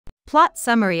Plot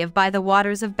summary of By the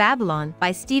Waters of Babylon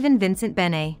by Vincent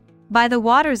Benét. By the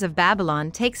Waters of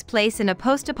Babylon takes place in a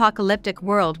post-apocalyptic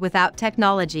world without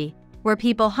technology, where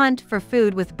people hunt for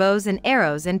food with bows and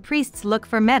arrows and priests look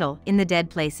for metal in the dead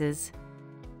places.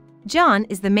 John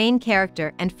is the main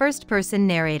character and first-person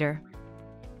narrator.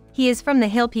 He is from the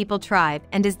Hill People tribe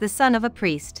and is the son of a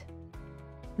priest.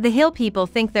 The Hill People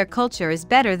think their culture is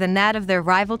better than that of their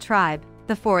rival tribe,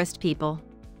 the Forest People.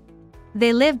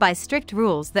 They live by strict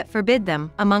rules that forbid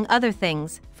them, among other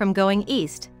things, from going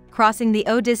east, crossing the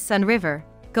Sun River,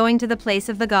 going to the place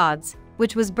of the gods,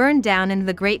 which was burned down in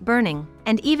the Great Burning,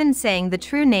 and even saying the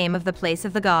true name of the place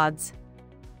of the gods.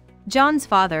 John's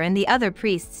father and the other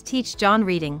priests teach John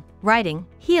reading, writing,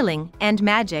 healing, and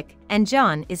magic, and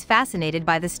John is fascinated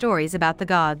by the stories about the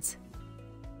gods.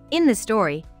 In the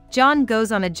story, John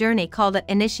goes on a journey called an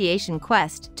initiation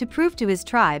quest to prove to his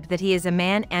tribe that he is a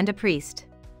man and a priest.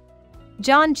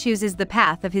 John chooses the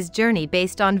path of his journey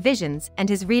based on visions and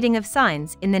his reading of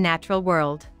signs in the natural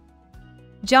world.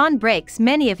 John breaks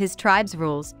many of his tribe's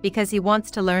rules because he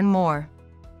wants to learn more.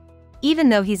 Even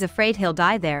though he's afraid he'll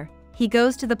die there, he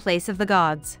goes to the place of the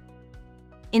gods.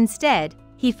 Instead,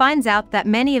 he finds out that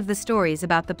many of the stories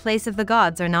about the place of the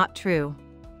gods are not true.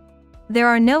 There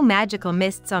are no magical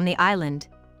mists on the island,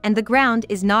 and the ground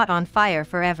is not on fire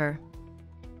forever.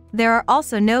 There are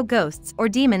also no ghosts or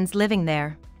demons living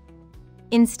there.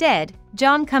 Instead,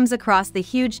 John comes across the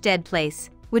huge dead place,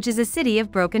 which is a city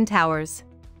of broken towers.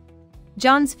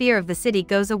 John's fear of the city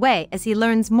goes away as he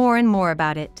learns more and more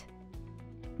about it.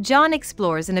 John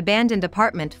explores an abandoned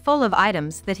apartment full of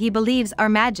items that he believes are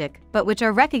magic but which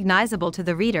are recognizable to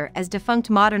the reader as defunct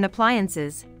modern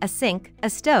appliances, a sink, a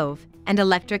stove, and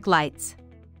electric lights.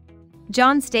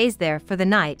 John stays there for the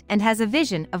night and has a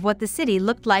vision of what the city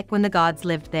looked like when the gods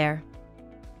lived there.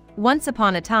 Once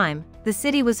upon a time, the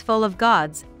city was full of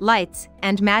gods, lights,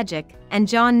 and magic, and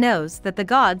John knows that the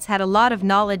gods had a lot of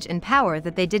knowledge and power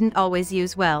that they didn't always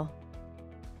use well.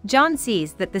 John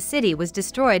sees that the city was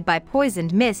destroyed by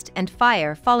poisoned mist and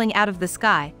fire falling out of the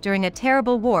sky during a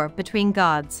terrible war between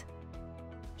gods.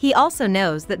 He also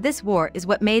knows that this war is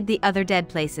what made the other dead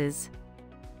places.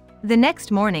 The next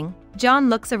morning, John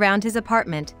looks around his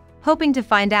apartment, hoping to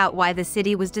find out why the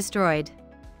city was destroyed.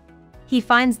 He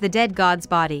finds the dead god's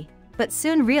body, but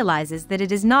soon realizes that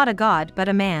it is not a god but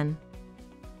a man.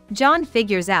 John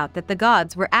figures out that the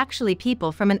gods were actually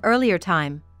people from an earlier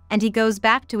time, and he goes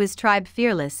back to his tribe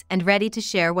fearless and ready to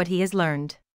share what he has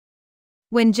learned.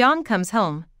 When John comes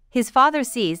home, his father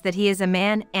sees that he is a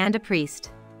man and a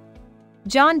priest.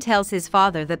 John tells his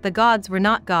father that the gods were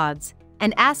not gods,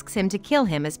 and asks him to kill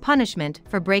him as punishment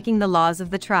for breaking the laws of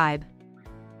the tribe.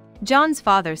 John's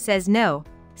father says no,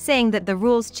 saying that the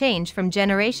rules change from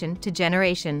generation to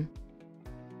generation.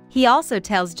 He also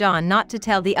tells John not to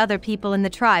tell the other people in the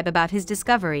tribe about his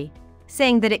discovery,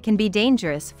 saying that it can be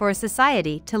dangerous for a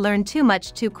society to learn too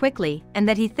much too quickly and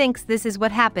that he thinks this is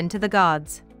what happened to the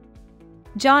gods.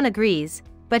 John agrees,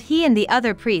 but he and the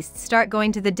other priests start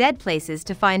going to the dead places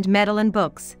to find metal and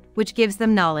books, which gives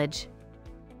them knowledge.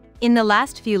 In the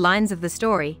last few lines of the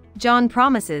story, John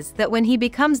promises that when he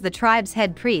becomes the tribe's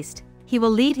head priest, he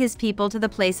will lead his people to the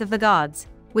place of the gods,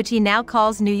 which he now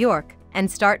calls New York, and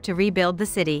start to rebuild the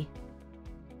city.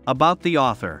 About the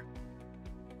author.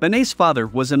 Benét's father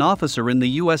was an officer in the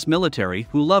U.S. military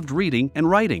who loved reading and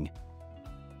writing.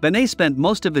 Benét spent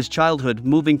most of his childhood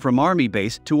moving from army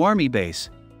base to army base.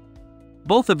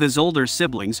 Both of his older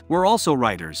siblings were also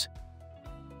writers.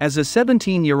 As a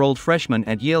 17-year-old freshman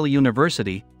at Yale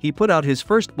University, he put out his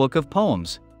first book of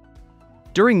poems.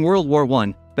 During World War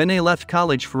I, Benét left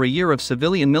college for a year of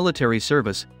civilian military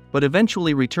service, but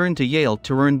eventually returned to Yale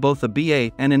to earn both a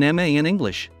BA and an MA in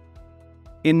English.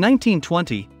 In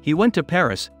 1920, he went to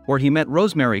Paris, where he met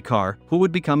Rosemary Carr, who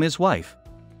would become his wife.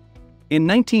 In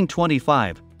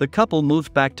 1925, the couple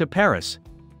moved back to Paris.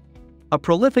 A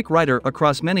prolific writer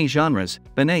across many genres,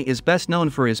 Benét is best known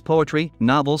for his poetry,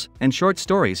 novels, and short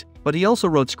stories, but he also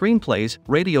wrote screenplays,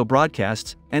 radio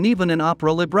broadcasts, and even an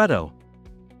opera libretto.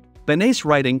 Benét's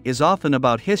writing is often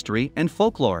about history and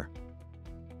folklore.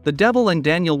 The Devil and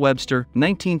Daniel Webster,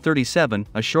 1937,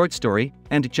 a short story,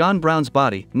 and John Brown's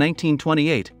Body,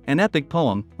 1928, an epic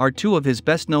poem, are two of his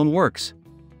best-known works.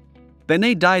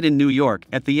 Benét died in New York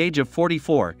at the age of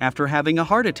 44 after having a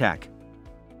heart attack.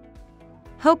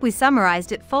 Hope we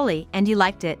summarized it fully and you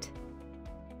liked it.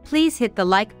 Please hit the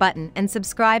like button and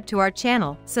subscribe to our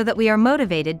channel so that we are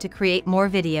motivated to create more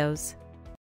videos.